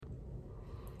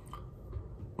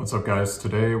What's up, guys?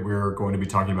 Today we're going to be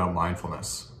talking about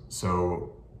mindfulness.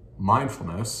 So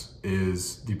mindfulness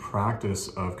is the practice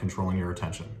of controlling your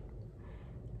attention.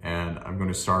 And I'm going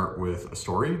to start with a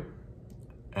story,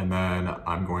 and then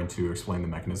I'm going to explain the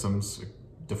mechanisms,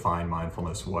 define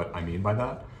mindfulness, what I mean by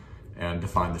that, and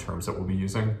define the terms that we'll be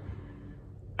using.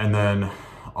 And then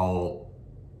I'll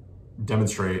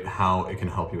demonstrate how it can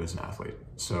help you as an athlete.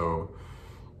 So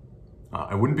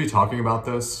I wouldn't be talking about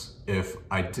this if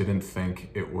I didn't think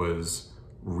it was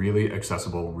really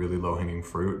accessible, really low-hanging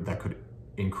fruit that could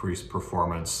increase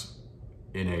performance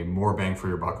in a more bang for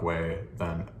your buck way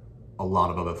than a lot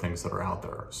of other things that are out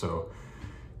there. So,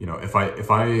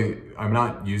 I'm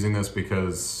not using this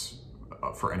because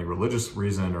for any religious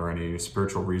reason or any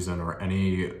spiritual reason or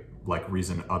any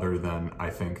reason other than I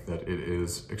think that it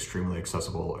is extremely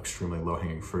accessible, extremely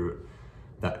low-hanging fruit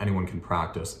that anyone can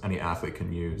practice, any athlete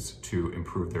can use to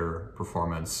improve their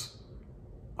performance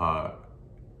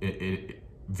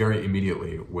very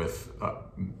immediately with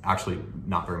actually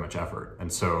not very much effort.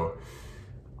 And so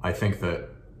I think that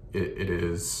it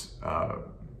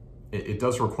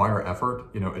does require effort.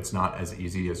 It's not as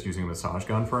easy as using a massage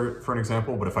gun for an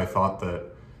example, but if I thought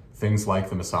that things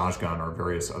like the massage gun or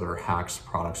various other hacks,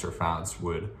 products, or fads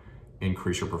would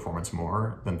increase your performance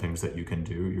more than things that you can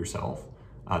do yourself,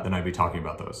 then I'd be talking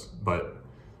about those. But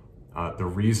the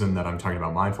reason that I'm talking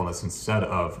about mindfulness instead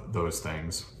of those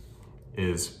things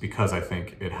is because I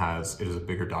think it is a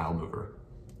bigger dial mover.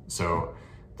 So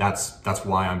that's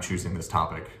why I'm choosing this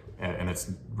topic, and it's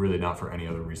really not for any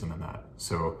other reason than that.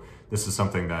 So this is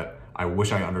something that I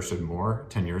wish I understood more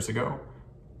 10 years ago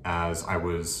as I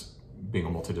was being a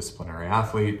multidisciplinary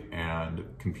athlete and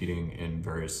competing in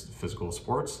various physical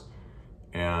sports.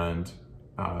 And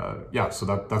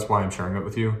so that's why I'm sharing it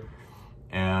with you.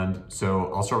 And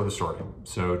so I'll start with a story.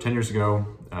 So 10 years ago,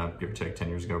 give or take 10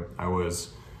 years ago, I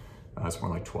was, it's more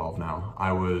like 12 now,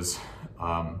 I was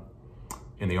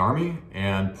in the Army,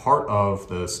 and part of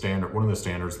one of the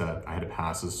standards that I had to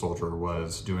pass as a soldier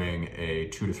was doing a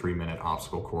 2 to 3 minute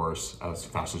obstacle course as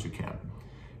fast as you can.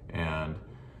 And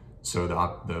so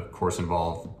the course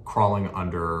involved crawling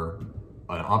under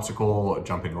an obstacle,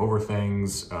 jumping over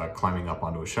things, climbing up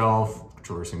onto a shelf,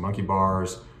 traversing monkey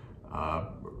bars,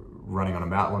 running on a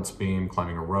balance beam,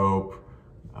 climbing a rope,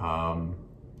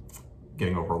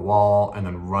 getting over a wall, and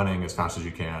then running as fast as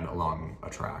you can along a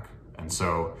track. And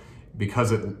so because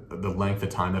the length of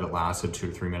time that it lasted, 2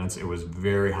 to 3 minutes, it was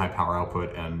very high power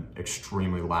output and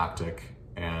extremely lactic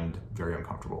and very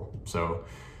uncomfortable. So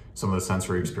some of the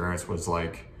sensory experience was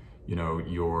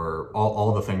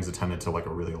all the things attended to a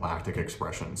really lactic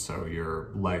expression. So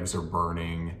your legs are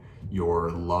burning, you're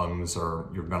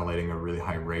ventilating at a really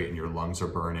high rate and your lungs are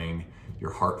burning,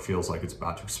 your heart feels like it's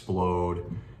about to explode.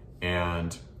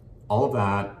 And all of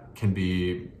that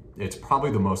it's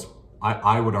probably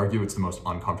I would argue it's the most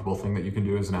uncomfortable thing that you can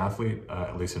do as an athlete,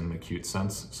 at least in an acute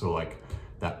sense. So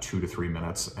that 2 to 3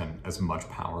 minutes and as much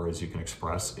power as you can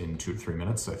express in 2 to 3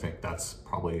 minutes, I think that's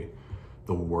probably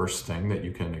the worst thing that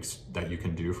you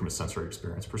can do from a sensory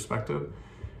experience perspective.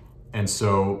 And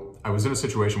so I was in a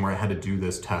situation where I had to do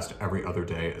this test every other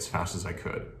day as fast as I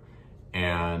could.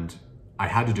 And I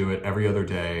had to do it every other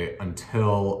day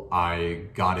until I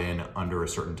got in under a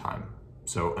certain time.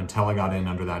 So until I got in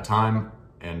under that time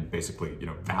and basically,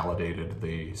 validated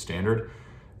the standard,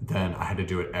 then I had to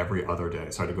do it every other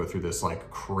day. So I had to go through this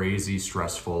crazy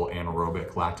stressful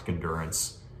anaerobic lactic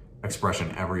endurance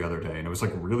expression every other day. And it was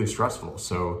really stressful.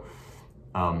 So,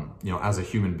 as a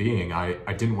human being,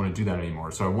 I didn't want to do that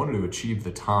anymore. So I wanted to achieve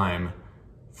the time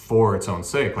for its own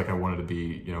sake. I wanted to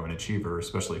be, an achiever,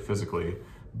 especially physically.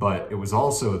 But it was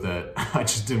also that I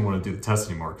just didn't want to do the test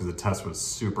anymore because the test was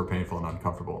super painful and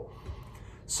uncomfortable.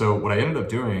 So what I ended up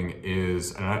doing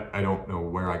is, and I don't know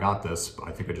where I got this, but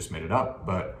I think I just made it up,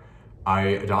 but I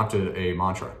adopted a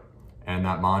mantra. And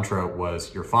that mantra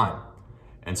was, "You're fine."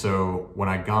 And so when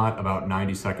I got about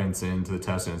 90 seconds into the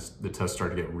test, and the test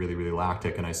started to get really, really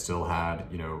lactic, and I still had,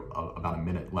 about a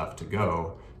minute left to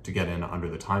go to get in under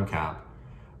the time cap,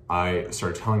 I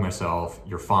started telling myself,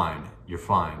 "You're fine, you're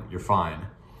fine, you're fine."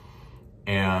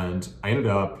 And I ended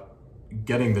up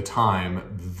getting the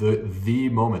time, the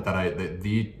moment that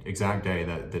the exact day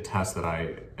that the test that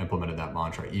I implemented that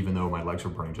mantra, even though my legs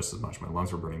were burning just as much, my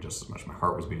lungs were burning just as much, my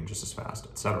heart was beating just as fast,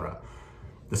 etc.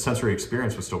 The sensory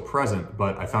experience was still present,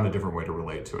 but I found a different way to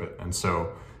relate to it. And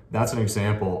so that's an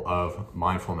example of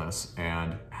mindfulness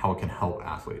and how it can help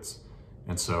athletes.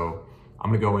 And so I'm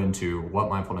going to go into what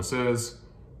mindfulness is,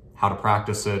 how to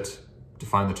practice it,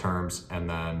 define the terms, and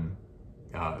then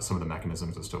some of the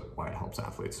mechanisms as to why it helps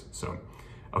athletes.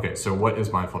 So what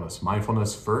is mindfulness?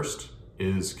 Mindfulness first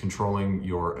is controlling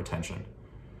your attention.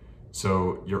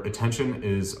 So your attention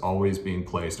is always being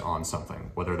placed on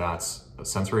something, whether that's a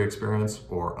sensory experience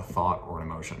or a thought or an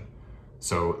emotion.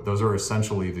 So those are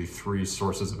essentially the three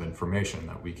sources of information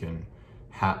that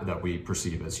we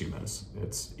perceive as humans.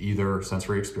 It's either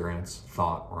sensory experience,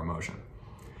 thought, or emotion.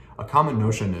 A common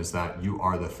notion is that you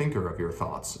are the thinker of your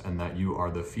thoughts and that you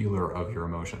are the feeler of your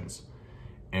emotions.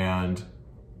 And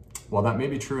while that may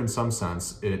be true in some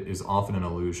sense, it is often an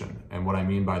illusion. And what I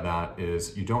mean by that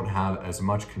is you don't have as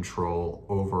much control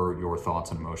over your thoughts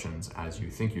and emotions as you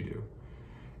think you do.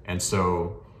 And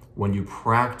so when you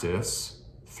practice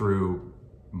through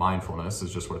mindfulness,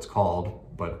 is just what it's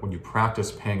called, but when you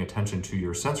practice paying attention to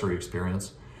your sensory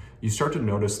experience, you start to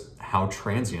notice how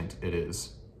transient it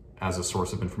is as a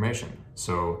source of information.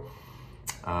 So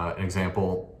an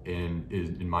example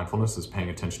in mindfulness is paying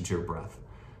attention to your breath.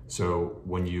 So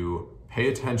when you pay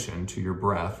attention to your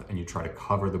breath and you try to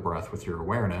cover the breath with your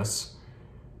awareness,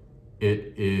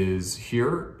 it is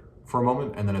here for a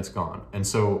moment and then it's gone. And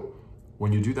so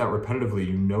when you do that repetitively,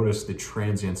 you notice the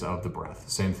transience of the breath.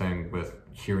 Same thing with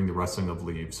hearing the rustling of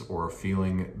leaves or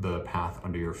feeling the path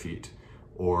under your feet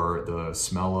or the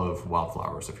smell of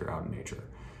wildflowers if you're out in nature.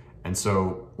 And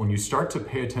so when you start to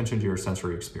pay attention to your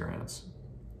sensory experience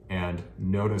and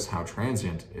notice how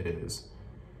transient it is,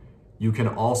 you can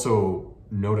also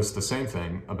notice the same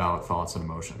thing about thoughts and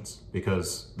emotions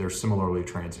because they're similarly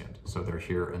transient. So they're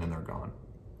here and then they're gone.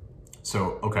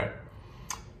 So, okay.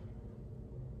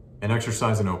 An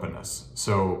exercise in openness.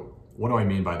 So what do I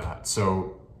mean by that?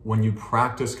 So when you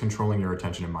practice controlling your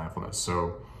attention in mindfulness,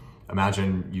 so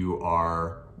imagine you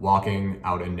are walking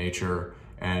out in nature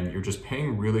and you're just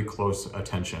paying really close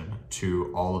attention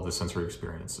to all of the sensory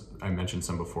experience. I mentioned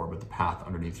some before, but the path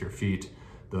underneath your feet,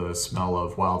 the smell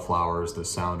of wildflowers, the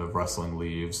sound of rustling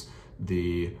leaves,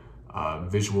 the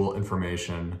visual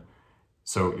information.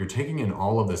 So you're taking in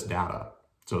all of this data.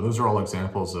 So those are all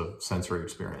examples of sensory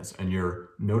experience, and you're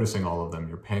noticing all of them,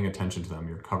 you're paying attention to them,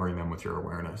 you're covering them with your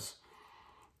awareness.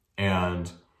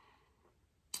 And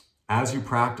as you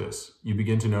practice, you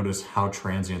begin to notice how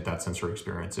transient that sensory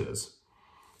experience is.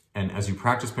 And as you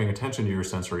practice paying attention to your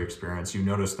sensory experience, you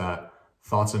notice that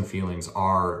thoughts and feelings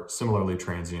are similarly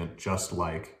transient, just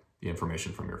like the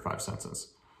information from your five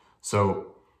senses.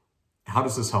 So how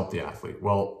does this help the athlete?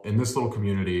 Well, in this little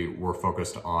community, we're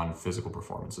focused on physical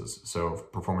performances. So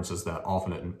performances that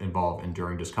often involve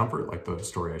enduring discomfort, like the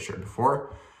story I shared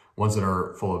before, ones that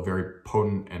are full of very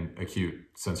potent and acute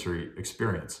sensory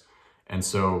experience. And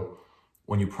so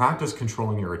when you practice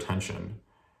controlling your attention,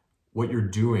 what you're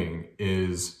doing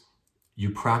is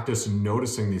you practice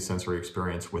noticing the sensory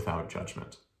experience without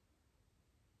judgment.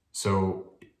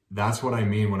 So that's what I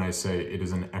mean when I say it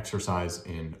is an exercise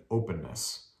in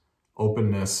openness.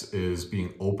 Openness is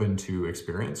being open to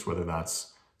experience, whether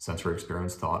that's sensory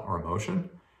experience, thought, or emotion.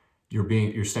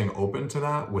 You're staying open to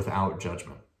that without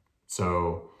judgment.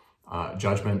 So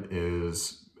judgment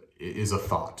is a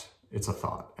thought. It's a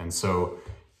thought. And so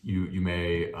you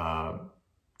may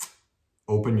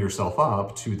open yourself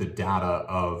up to the data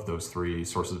of those three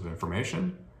sources of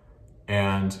information.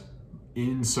 And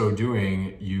in so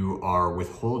doing, you are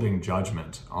withholding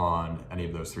judgment on any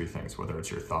of those three things, whether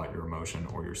it's your thought, your emotion,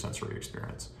 or your sensory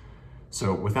experience.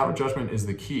 So without judgment is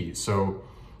the key. So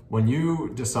when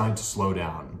you decide to slow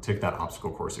down, take that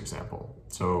obstacle course example.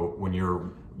 So when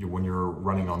you're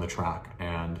running on the track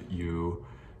and you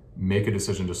make a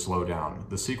decision to slow down,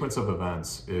 the sequence of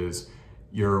events is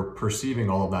you're perceiving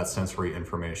all of that sensory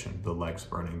information, the legs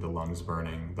burning, the lungs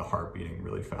burning, the heart beating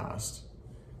really fast.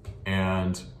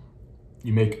 And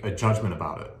you make a judgment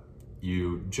about it.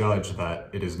 You judge that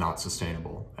it is not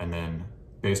sustainable. And then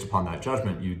based upon that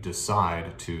judgment, you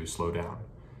decide to slow down.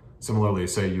 Similarly,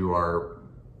 say you are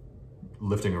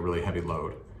lifting a really heavy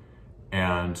load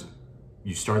and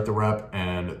you start the rep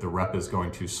and the rep is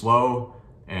going too slow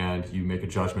and you make a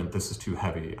judgment, this is too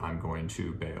heavy, I'm going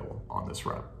to bail on this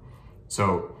rep.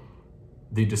 So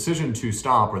the decision to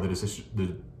stop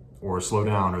or slow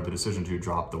down or the decision to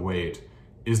drop the weight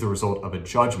is the result of a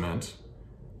judgment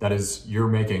that is you're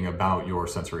making about your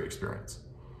sensory experience.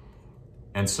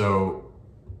 And so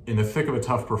in the thick of a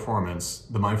tough performance,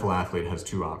 the mindful athlete has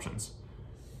two options.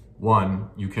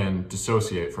 One, you can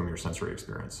dissociate from your sensory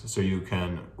experience. So you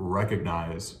can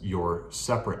recognize your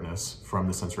separateness from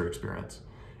the sensory experience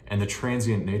and the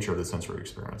transient nature of the sensory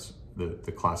experience.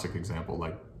 The classic example,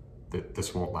 like that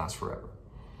this won't last forever.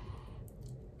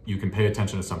 You can pay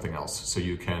attention to something else. So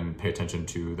you can pay attention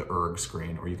to the erg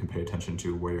screen, or you can pay attention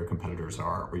to where your competitors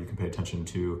are, or you can pay attention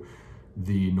to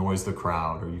the noise of the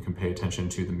crowd, or you can pay attention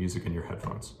to the music in your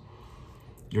headphones.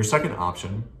 Your second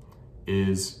option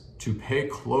is to pay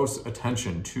close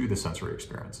attention to the sensory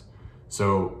experience.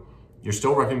 So You're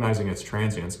still recognizing its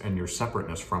transience and your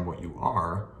separateness from what you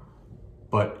are,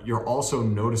 but you're also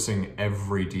noticing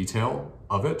every detail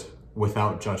of it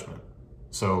without judgment.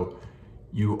 So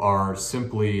you are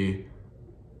simply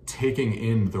taking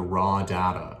in the raw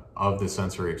data of the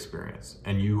sensory experience,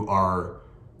 and you are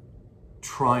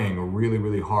trying really,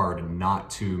 really hard not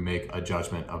to make a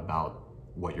judgment about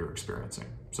what you're experiencing.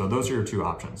 So those are your two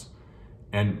options.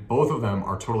 And both of them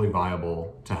are totally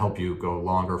viable to help you go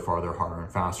longer, farther, harder,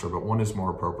 and faster, but one is more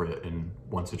appropriate in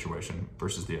one situation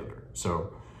versus the other.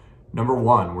 So number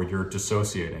one, where you're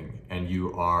dissociating and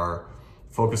you are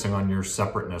focusing on your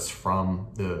separateness from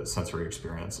the sensory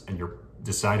experience, and you're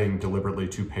deciding deliberately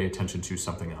to pay attention to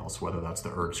something else, whether that's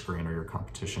the erg screen or your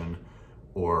competition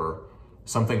or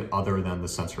something other than the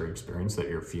sensory experience that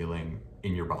you're feeling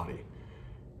in your body.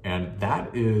 And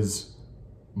that is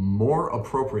more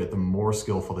appropriate the more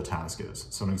skillful the task is.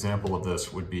 So an example of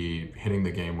this would be hitting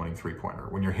the game-winning three-pointer.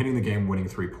 When you're hitting the game-winning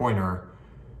three-pointer,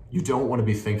 you don't want to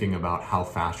be thinking about how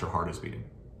fast your heart is beating.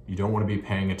 You don't want to be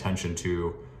paying attention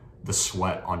to the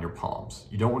sweat on your palms.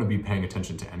 You don't want to be paying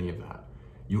attention to any of that.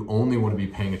 You only want to be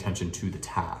paying attention to the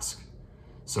task.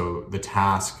 So the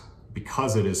task,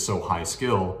 because it is so high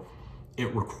skill,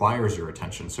 it requires your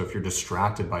attention. So if you're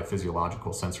distracted by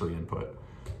physiological sensory input,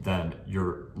 then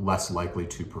you're less likely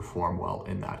to perform well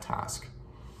in that task.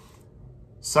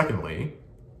 Secondly,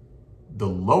 the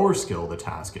lower skill the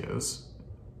task is,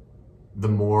 the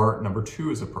more number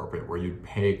two is appropriate, where you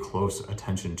pay close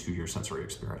attention to your sensory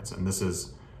experience. And this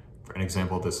is, for an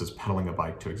example of this is pedaling a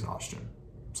bike to exhaustion.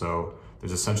 So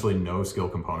there's essentially no skill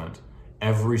component.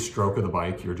 Every stroke of the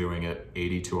bike, you're doing it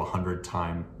 80 to 100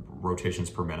 time rotations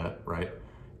per minute, right?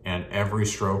 And every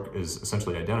stroke is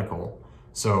essentially identical.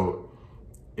 So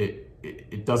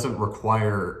it doesn't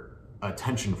require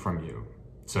attention from you.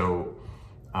 So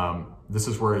this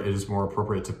is where it is more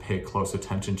appropriate to pay close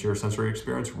attention to your sensory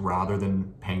experience rather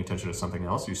than paying attention to something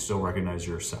else. You still recognize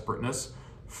your separateness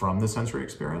from the sensory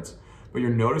experience, but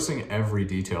you're noticing every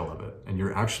detail of it, and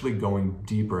you're actually going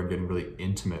deeper and getting really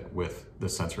intimate with the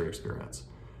sensory experience.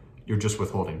 You're just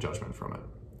withholding judgment from it.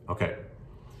 Okay,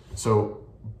 so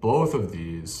both of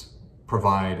these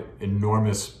provide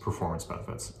enormous performance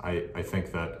benefits. I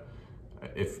think that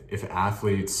if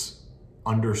athletes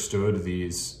understood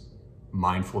these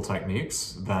mindful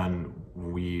techniques, then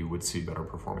we would see better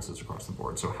performances across the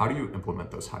board. So how do you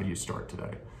implement those? How do you start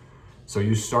today? So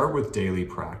you start with daily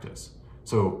practice.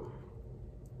 So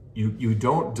you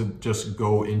don't just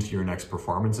go into your next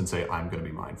performance and say, I'm going to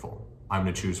be mindful. I'm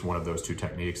going to choose one of those two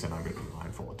techniques and I'm going to be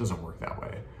mindful. It doesn't work that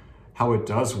way. How it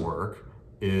does work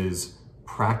is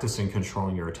practicing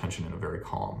controlling your attention in a very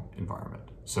calm environment.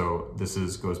 So this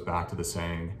goes back to the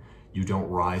saying, you don't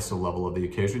rise to the level of the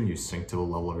occasion, you sink to the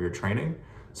level of your training.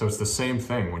 So it's the same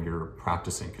thing when you're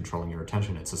practicing controlling your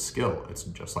attention. It's a skill. It's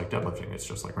just like deadlifting. It's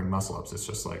just like running muscle ups. It's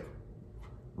just like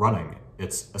running.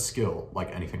 It's a skill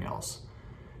like anything else.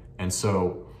 And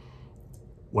so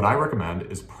what I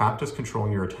recommend is practice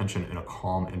controlling your attention in a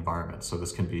calm environment. So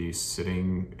this can be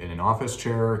sitting in an office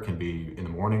chair, it can be in the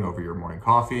morning over your morning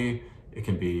coffee, it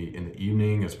can be in the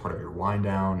evening as part of your wind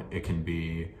down, it can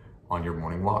be on your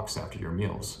morning walks after your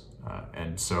meals.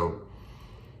 And so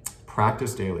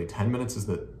practice daily. 10 minutes is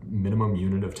the minimum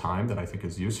unit of time that I think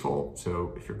is useful.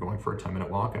 So if you're going for a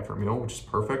 10-minute walk after a meal, which is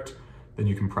perfect, then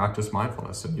you can practice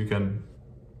mindfulness and you can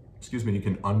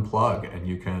unplug and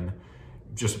you can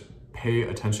just pay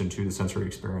attention to the sensory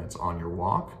experience on your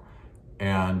walk.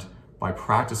 And by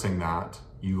practicing that,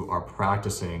 you are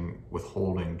practicing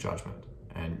withholding judgment,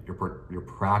 and you're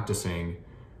practicing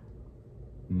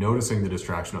noticing the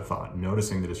distraction of thought,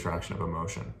 noticing the distraction of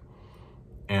emotion.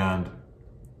 And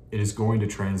it is going to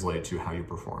translate to how you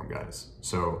perform, guys.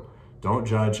 So don't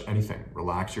judge anything.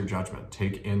 Relax your judgment.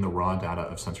 Take in the raw data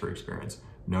of sensory experience.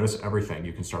 Notice everything.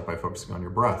 You can start by focusing on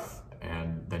your breath,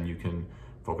 and then you can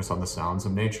focus on the sounds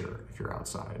of nature if you're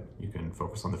outside. You can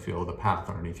focus on the feel of the path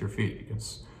underneath your feet. You can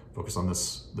focus on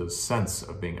the sense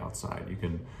of being outside. You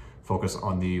can focus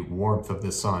on the warmth of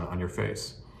the sun on your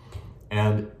face.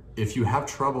 And if you have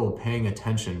trouble paying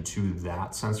attention to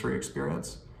that sensory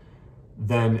experience,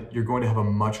 then you're going to have a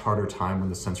much harder time when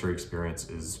the sensory experience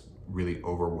is really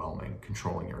overwhelming,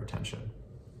 controlling your attention.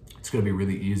 It's going to be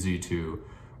really easy to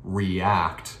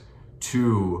react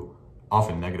to,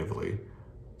 often negatively,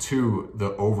 to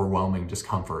the overwhelming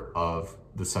discomfort of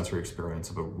the sensory experience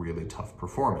of a really tough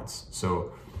performance.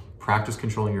 So practice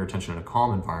controlling your attention in a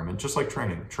calm environment, just like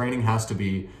training. Training has to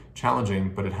be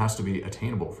challenging, but it has to be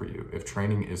attainable for you. If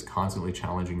training is constantly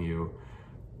challenging you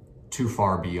too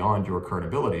far beyond your current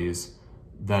abilities,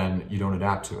 then you don't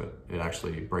adapt to it. It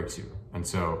actually breaks you. And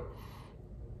so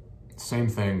Same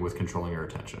thing with controlling your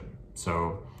attention.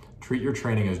 So treat your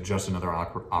training as just another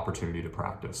opportunity to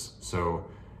practice. So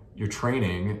your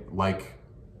training, like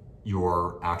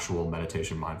your actual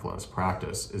meditation mindfulness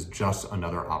practice, is just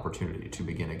another opportunity to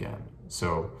begin again.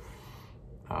 So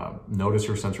notice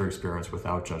your sensory experience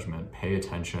without judgment. Pay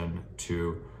attention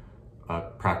to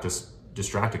practice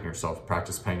distracting yourself,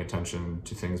 practice paying attention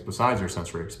to things besides your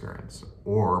sensory experience,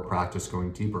 or practice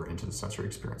going deeper into the sensory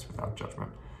experience without judgment.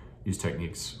 Use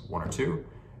techniques 1 or 2.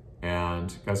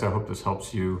 And guys, I hope this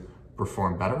helps you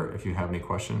perform better. If you have any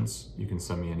questions, you can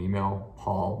send me an email,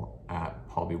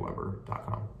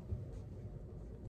 paul@paulbweber.com.